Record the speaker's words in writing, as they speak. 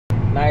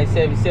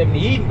97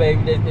 eating,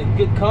 baby. That's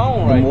good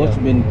corn right there. Must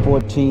have been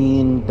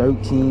 14,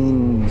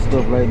 13,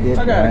 stuff like that.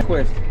 I got a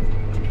question.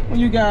 When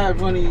you guys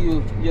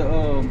running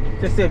your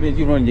just say if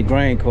you run your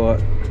grain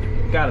cart,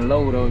 got a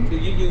load on, do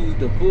you use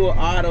the full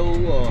auto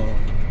or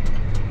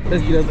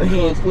let's get us a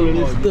handful of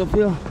this stuff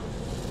here?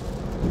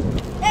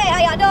 Hey, how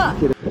y'all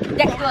doing?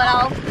 Dexter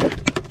doitall.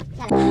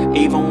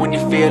 Even when you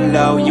feel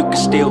low, you can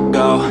still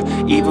go.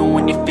 Even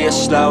when you feel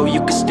slow, you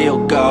can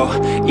still go.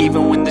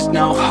 Even when there's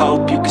no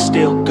hope, you can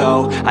still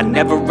go. I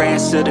never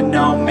answer to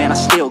no, man, I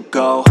still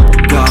go.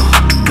 Go,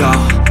 go,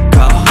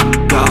 go,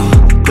 go,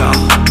 go, go,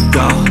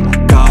 go,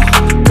 go,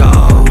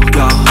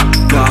 go,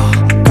 go,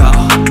 go,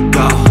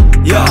 go,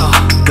 yo,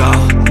 go,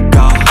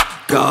 go,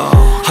 go.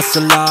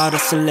 Hustle hard,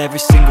 hustle every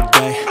single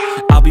day.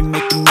 I'll be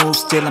making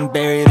moves till I'm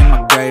buried in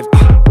my grave.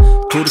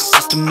 To the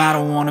system, I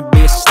don't wanna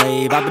be a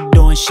slave. I've been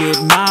doing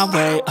shit my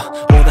way,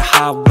 or the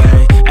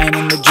highway. And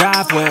in the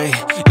driveway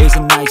is a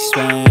nice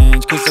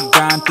range, cause I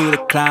grind through the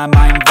climb,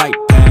 I invite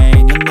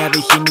pain. You'll never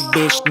hear me,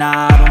 bitch,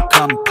 nah, I don't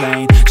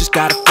complain. Just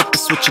gotta flip the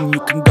switch and you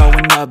can go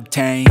and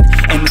obtain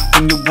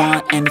anything you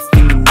want,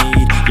 anything you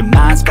need. Your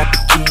mind's got the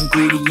key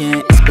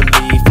ingredient, it's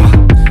belief.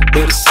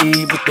 They'll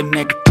deceive with the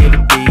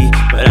negativity,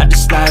 but I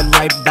just slide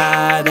right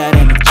by that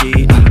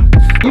energy.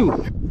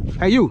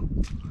 Hey you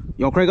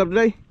gonna crank up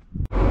today?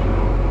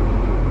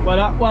 What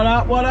up, what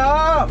up, what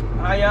up?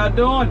 How y'all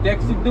doing?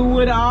 Dexter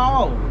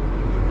doitall.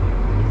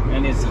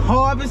 And it's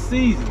harvest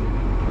season.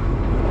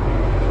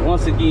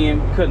 Once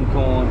again, cutting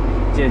corn,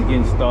 just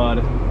getting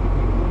started.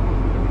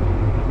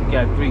 We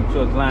got 3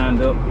 trucks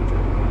lined up.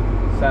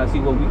 So I see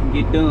what we can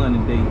get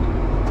done today.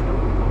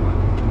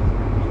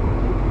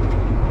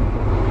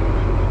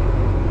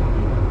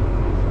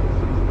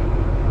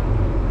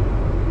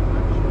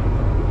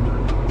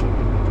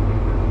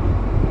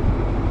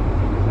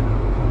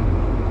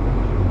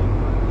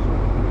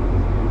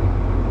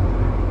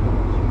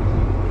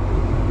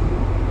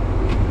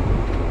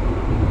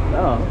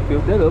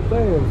 Filled that up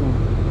fast.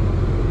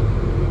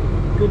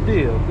 Good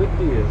deal, good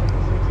deal.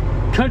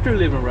 Country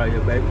living right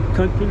here, baby.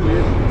 Country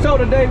living. So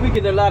today we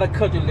get a lot of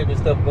country living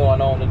stuff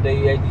going on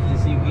today. As you can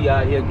see, we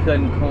out here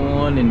cutting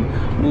corn and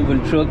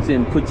moving trucks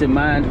and put your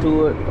mind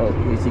to it. Oh,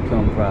 here she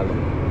come probably.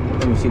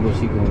 Let me see what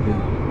she gonna do.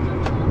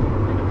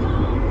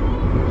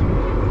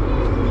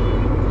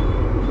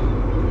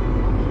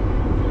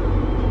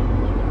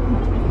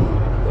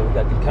 So we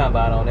got the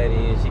combine on that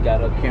end. She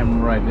got her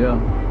camera right there.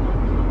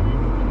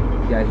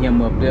 Got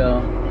him up there.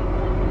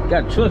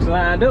 Got trucks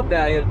lined up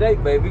down here today,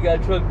 baby. We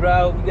got truck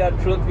drivers, we got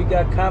trucks, we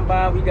got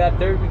combine, we got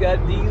dirt, we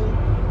got diesel.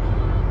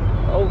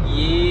 Oh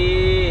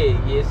yeah,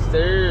 yes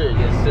sir,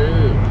 yes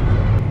sir.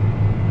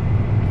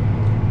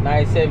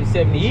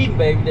 97 eating,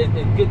 baby.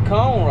 That's good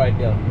corn right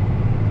there.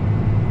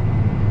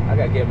 I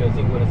gotta get up there and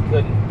see what it's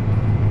cutting.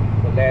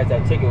 The last I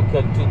checked, it was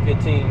cutting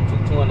 215,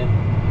 220.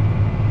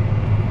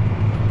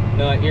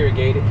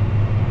 Non-irrigated.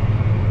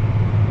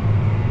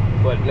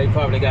 But they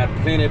probably got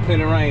plenty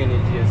rain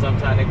this year.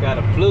 Sometimes they got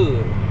a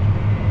flood.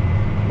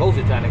 Most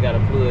of the time they got a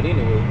flood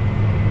anyway.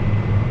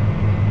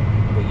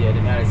 But yeah, the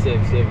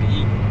 97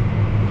 eating.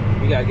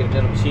 We gotta get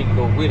another machine to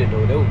go with it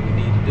though. That's what we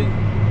need to do.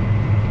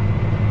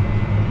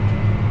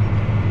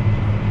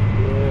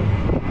 Yeah.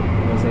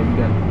 Like I say, we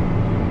got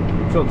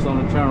trucks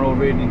on the turn road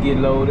ready to get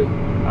loaded.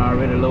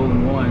 Already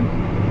loading one.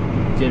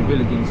 Just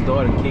really getting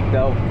started, kicked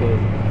off because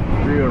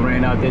fuel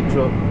ran out that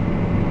truck.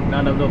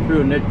 Not enough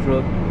fuel in that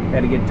truck.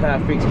 Had to get tire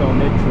fixed on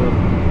that truck.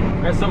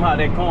 That's somehow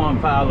that corn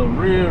pile up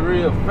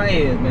real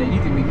fast, man.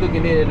 You can be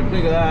looking at it, the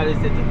bigger eye is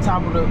at the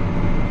top of the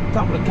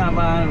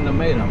combine and they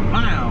made a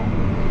mound.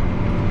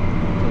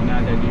 So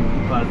now that you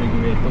probably get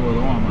ready to throw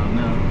his arm out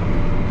now.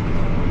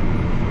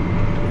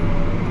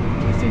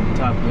 It's in the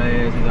top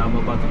glass, and I'm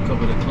about to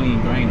cover the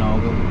clean grain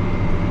all over.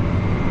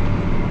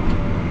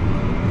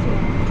 So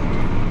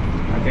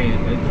I can't,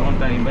 that's the only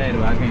thing bad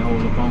about it, I can't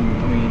hold the phone,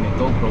 the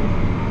GoPro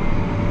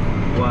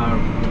while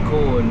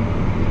recording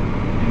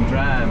and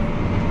drive.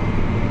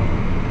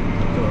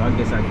 So I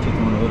guess I can kick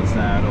him on the other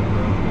side over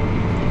there.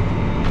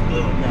 Now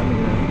look at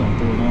that, he's gonna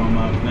throw his arm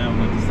out now on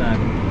the other side.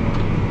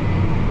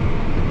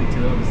 Get to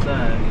the other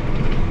side.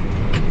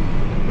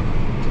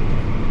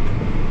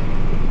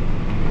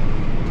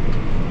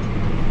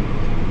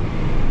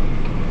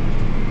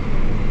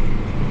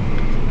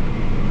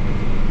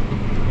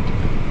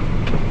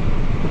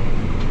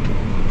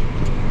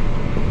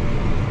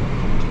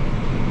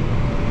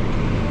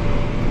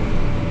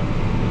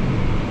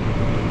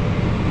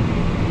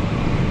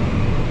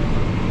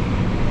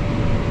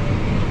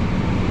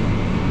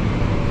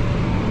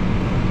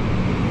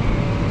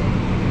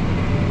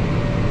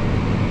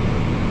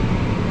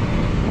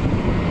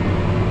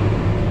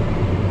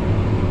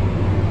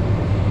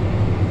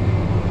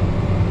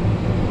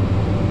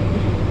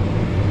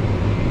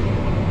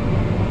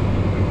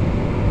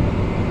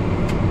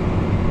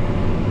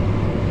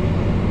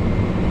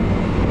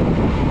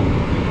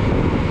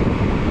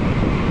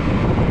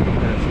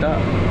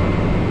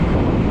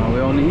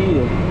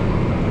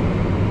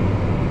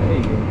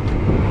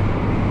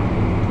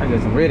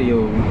 Radio.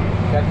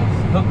 Got this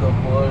hookup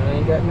for it,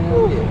 ain't got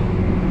nothing yet.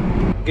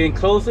 Getting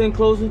closer and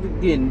closer to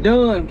getting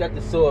done. Got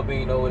the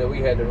soybean over there. We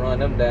had to run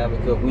them down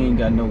because we ain't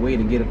got no way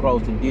to get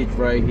across the ditch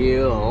right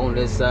here or on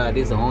this side.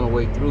 This is the only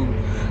way through.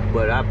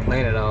 But I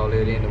planted all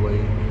that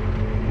anyway,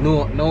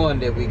 knowing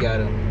that we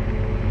gotta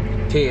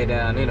tear it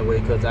down anyway,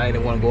 because I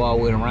didn't want to go all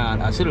the way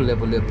around. I should have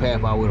left a little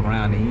path all the way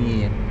around the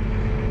end.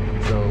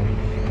 So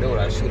that's what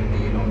I should have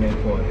did on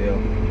that part there.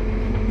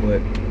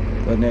 But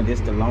other than that,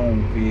 it's the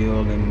long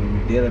field,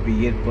 and that'll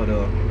be it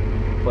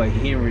for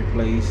Henry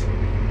place.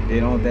 The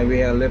only thing we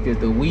have left is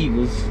the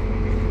weavers.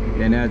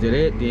 Then after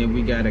that, then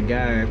we got a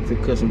guy to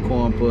cut some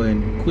corn for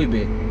in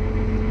Quebec.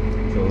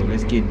 So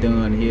let's get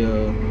done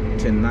here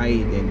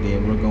tonight, and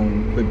then we're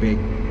gonna Quebec.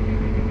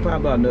 Probably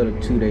about another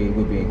 2 days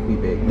we'll be in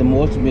Quebec. The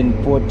most been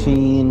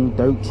 14,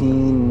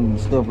 13,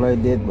 stuff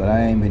like that, but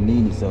I ain't been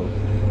needing, so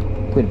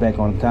put it back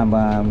on the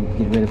combine,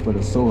 get ready for the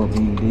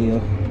soybean deal.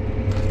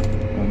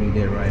 Don't need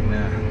that right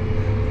now.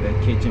 That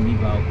kitchen, he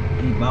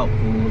about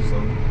full, so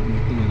he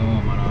threw his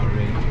arm out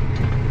already.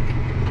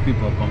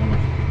 Creep up on him.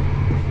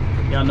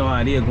 Y'all know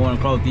how it is going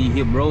across these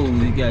hip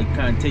roads. You gotta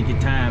kind of take your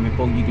time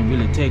before you can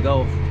really take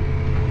off.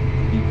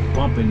 Be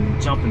bumping and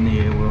jumping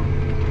there, well,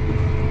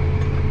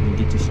 and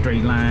get your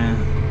straight line.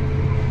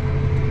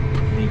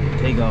 Then you can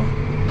take off.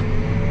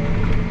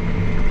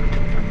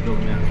 I can go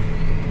now.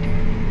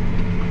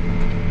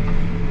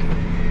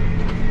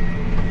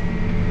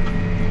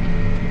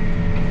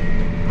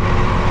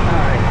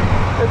 Alright,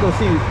 let's go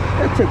see.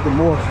 Let's check the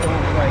more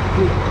stones right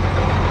quick.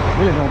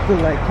 Really don't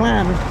feel like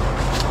climbing.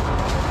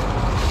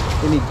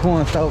 They need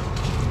corn stalk.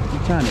 You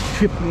trying to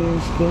trip me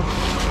and stuff.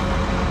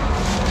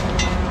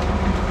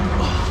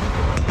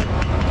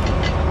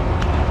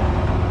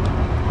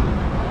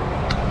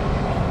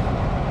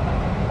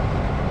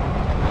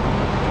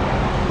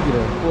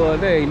 Boy,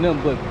 there ain't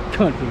nothing but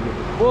country with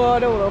it. Boy,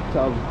 that's what I'm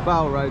talking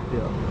about right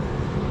there.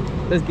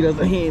 Let's get us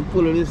a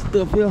handful of this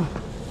stuff here.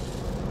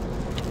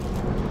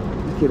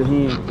 Let's get a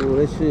handful.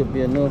 That should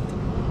be enough.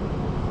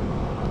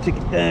 Take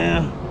it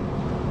down.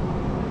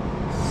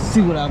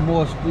 See what our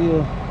more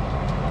still.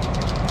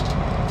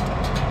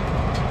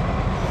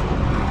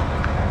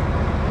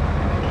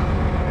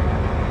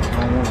 I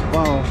don't want to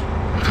fall.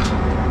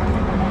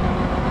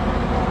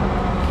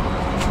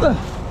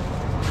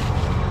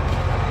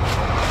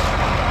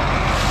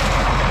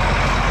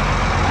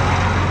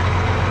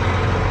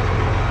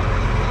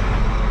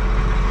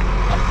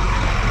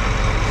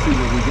 See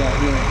what we got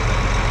here.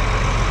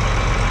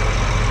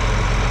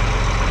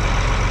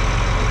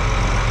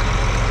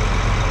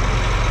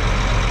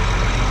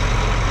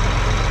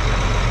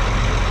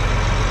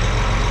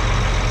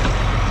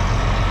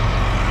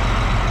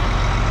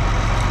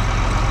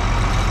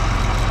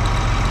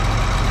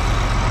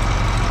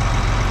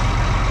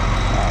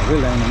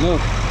 Really ain't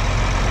enough.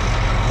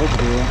 Hope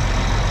it is.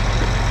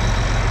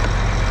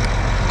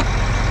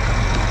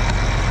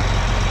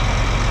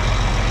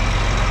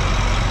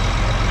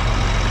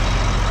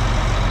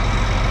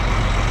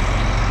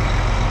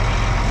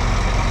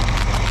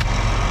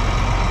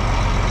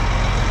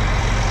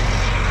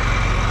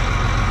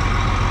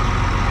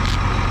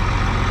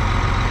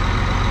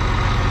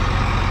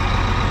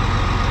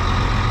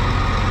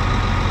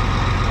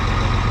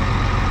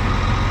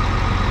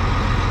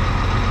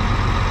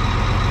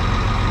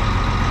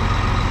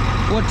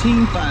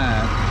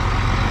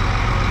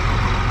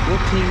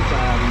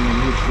 $14.5 in the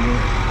mixture.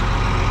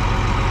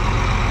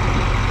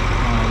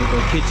 Alright, we go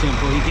kitchen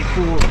before he get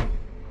full.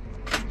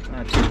 I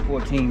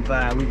took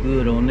 14.5, we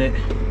good on that.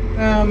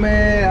 Oh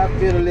man, I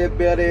feel a little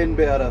better and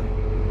better.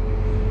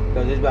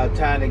 Cause it's about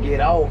time to get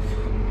off.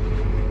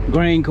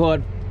 Grain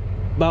cart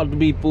about to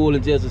be full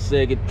in just a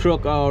second.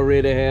 Truck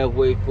already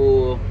halfway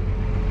full.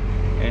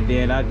 And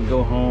then I can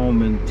go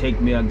home and take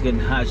me a good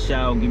hot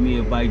shower, give me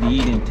a bite to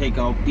eat, and take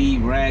off these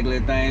regular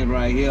things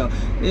right here.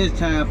 It's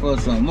time for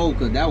some more,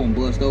 cause that one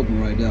bust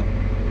open right there.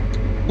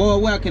 Boy,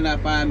 where can I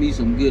find me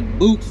some good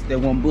boots that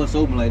won't bust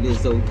open like this?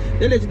 So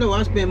they let you know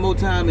I spend more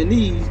time in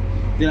these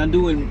than I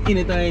do in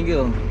anything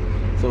else.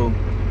 So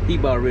he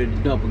about ready to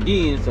dump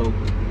again, so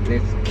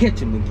let's catch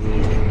him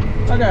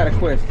again. I got a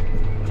question.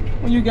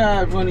 When you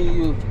guys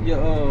running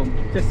your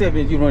just say if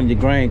you running your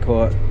grain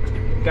cart,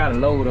 got a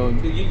load on,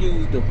 do you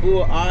use the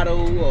full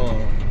auto, or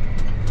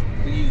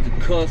do you use the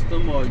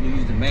custom, or do you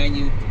use the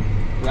manual?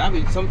 Well, I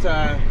mean,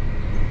 sometimes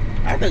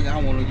I think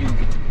I want to use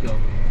the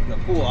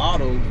full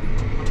auto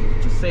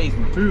to save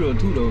some fuel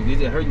too, though. Is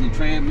it hurting your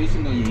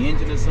transmission or your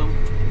engine or something?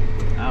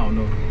 I don't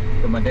know.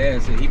 But my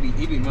dad said he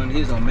be running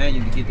his on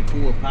manual to get the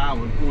full power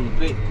and full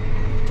effect.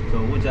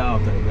 So what y'all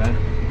think, right?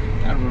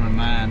 I run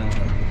mine on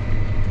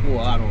full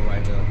auto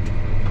right there.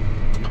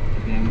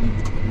 Then we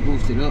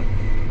boost it up.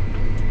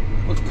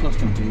 What's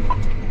custom do?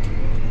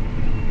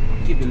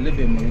 Give it a little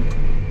bit more.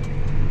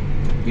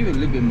 Give it a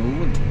little bit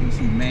more. You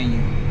see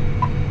manual.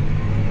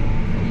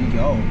 You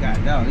go, oh god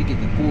dog, they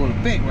get the full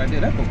effect right there.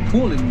 That's for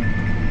pulling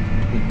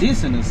the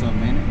distance or something,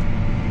 man.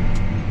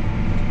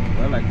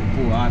 Well, I like the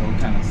full auto,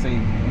 kind of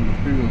save in the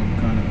fuel,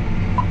 kind of.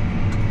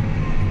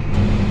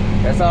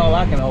 That's all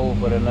I can hold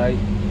for tonight.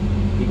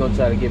 He gonna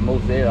try to get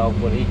most of that off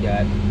what he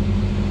got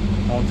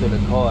onto the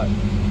cart.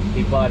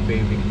 He bought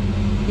baby.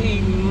 he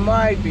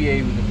might be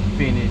able to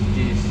finish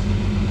this.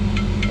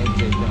 Let's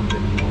just dump it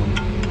in the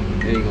morning.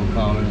 There you go,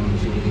 call it on,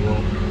 see what he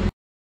wants.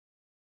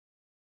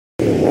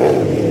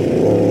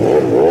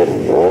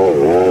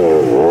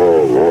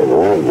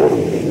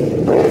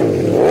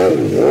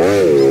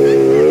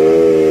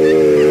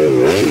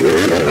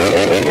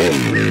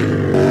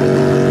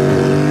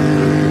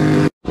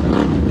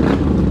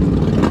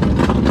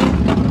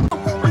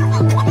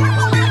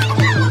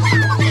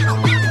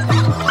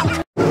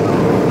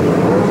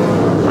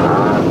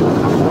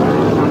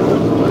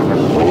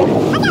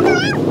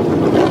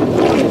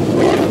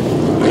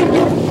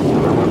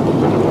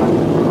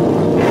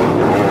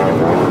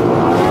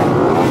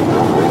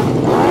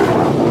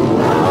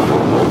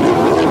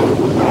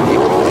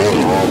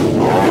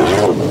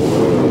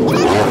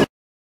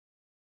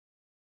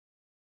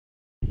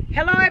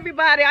 Hello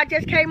everybody, I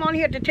just came on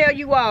here to tell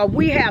you all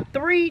we have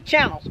 3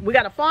 channels. We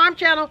got a farm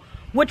channel,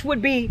 which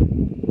would be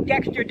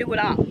Dexter Do It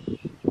All.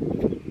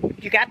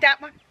 You got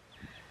that one?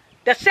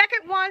 The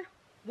second one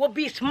will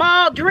be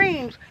Small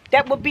Dreams,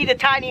 that will be the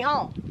tiny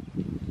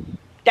home.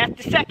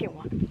 That's the second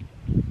one.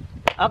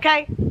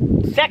 Okay?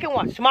 Second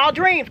one, Small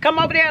Dreams. Come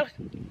over there,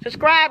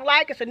 subscribe,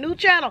 like, it's a new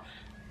channel.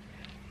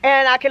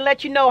 And I can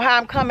let you know how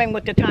I'm coming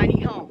with the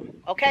tiny home.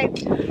 Okay?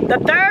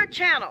 The third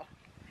channel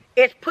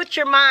is Put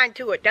Your Mind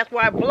to It. That's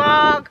where I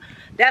vlog.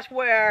 That's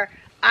where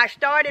I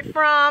started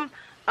from.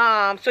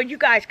 So you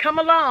guys come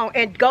along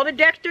and go to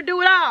Dexter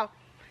Do It All.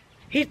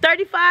 He's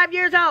 35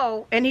 years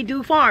old and he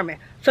do farming.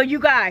 So you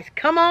guys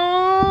come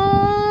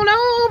on